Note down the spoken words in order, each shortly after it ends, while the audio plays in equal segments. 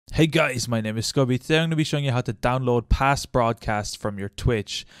Hey guys, my name is Scoby. Today I'm going to be showing you how to download past broadcasts from your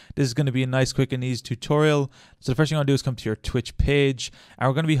Twitch. This is going to be a nice, quick and easy tutorial. So the first thing I'm going to do is come to your Twitch page, and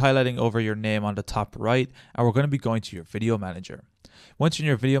we're going to be highlighting over your name on the top right, and we're going to be going to your video manager. Once you're in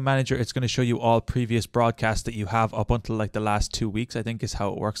your video manager, it's going to show you all previous broadcasts that you have up until like the last 2 weeks, I think is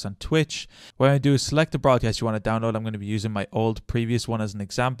how it works on Twitch. What I'm going to do is select the broadcast you want to download. I'm going to be using my old previous one as an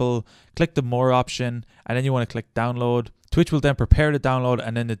example. Click the more option, and then you want to click download. Twitch will then prepare the download,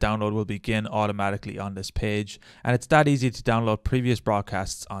 and then the download will begin automatically on this page. And it's that easy to download previous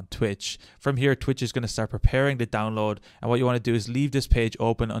broadcasts on Twitch. From here, Twitch is going to start preparing the download, and what you want to do is leave this page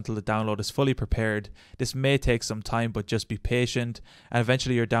open until the download is fully prepared. This may take some time, but just be patient, and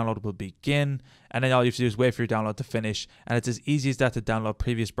eventually your download will begin. And then all you have to do is wait for your download to finish, and it's as easy as that to download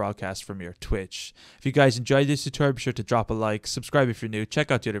previous broadcasts from your Twitch. If you guys enjoyed this tutorial, be sure to drop a like, subscribe if you're new,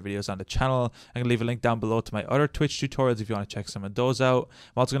 check out the other videos on the channel. I'm going to leave a link down below to my other Twitch tutorials if you want to check some of those out.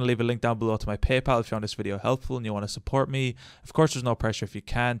 I'm also going to leave a link down below to my PayPal if you found this video helpful and you want to support me. Of course, there's no pressure if you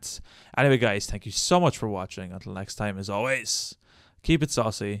can't. Anyway guys, thank you so much for watching. Until next time, as always, keep it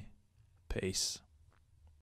saucy. Peace.